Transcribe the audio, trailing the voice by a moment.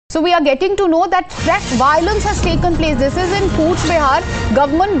So we are getting to know that fresh violence has taken place. This is in Cooch Behar.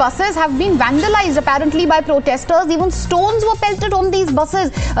 Government buses have been vandalized apparently by protesters. Even stones were pelted on these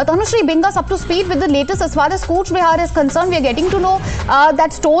buses. Tanushree, bring us up to speed with the latest as far as Cooch Behar is concerned. We are getting to know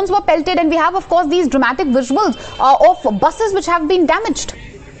that stones were pelted, and we have of course these dramatic visuals of buses which have been damaged.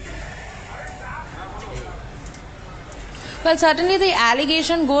 Well, certainly the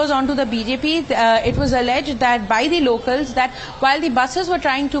allegation goes on to the BJP. It was alleged that by the locals that while the buses were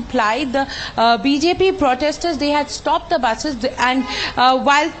trying to ply, the BJP protesters, they had stopped the buses, and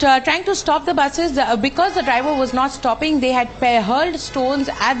while trying to stop the buses, because the driver was not stopping, they had hurled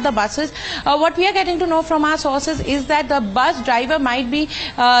stones at the buses. What we are getting to know from our sources is that the bus driver might be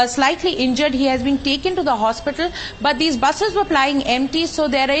slightly injured. He has been taken to the hospital, but these buses were plying empty, so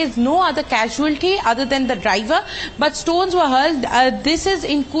there is no other casualty other than the driver, but stones were hurled. This is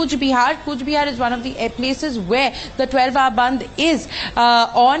in Cooch Behar. Cooch Behar is one of the places where the 12-hour bandh is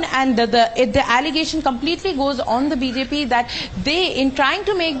on, and the allegation completely goes on the BJP that they, in trying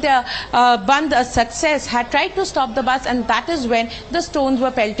to make the bandh a success, had tried to stop the bus, and that is when the stones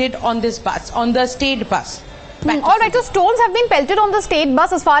were pelted on this bus, on the state bus. Alright, so stones have been pelted on the state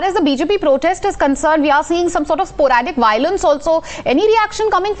bus. As far as the BJP protest is concerned, we are seeing some sort of sporadic violence also. Any reaction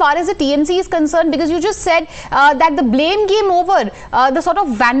coming far as the TMC is concerned? Because you just said that the blame game over, the sort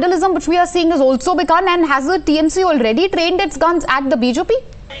of vandalism which we are seeing has also begun, and has the TMC already trained its guns at the BJP?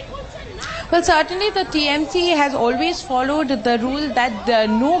 Well, certainly the TMC has always followed the rule that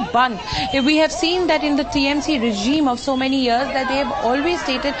no bandh. We have seen that in the TMC regime of so many years that they have always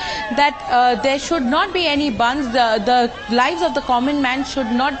stated that there should not be any bandhs. The lives of the common man should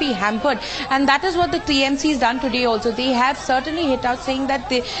not be hampered, and that is what the TMC has done today also. They have certainly hit out saying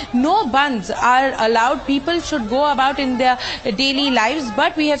that no bandhs are allowed. People should go about in their daily lives,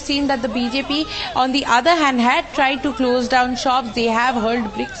 but we have seen that the BJP on the other hand had tried to close down shops. They have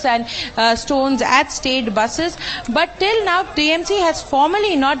hurled bricks and stones at state buses, but till now TMC has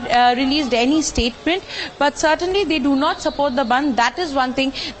formally not released any statement, but certainly they do not support the bandh. That is one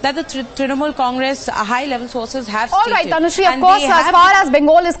thing that the Trinamool Congress high-level sources have stated. All right, Tanushree, of course, as far as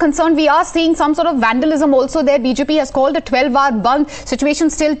Bengal is concerned, we are seeing some sort of vandalism also there. BJP has called a 12-hour bandh. Situation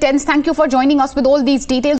still tense. Thank you for joining us with all these details.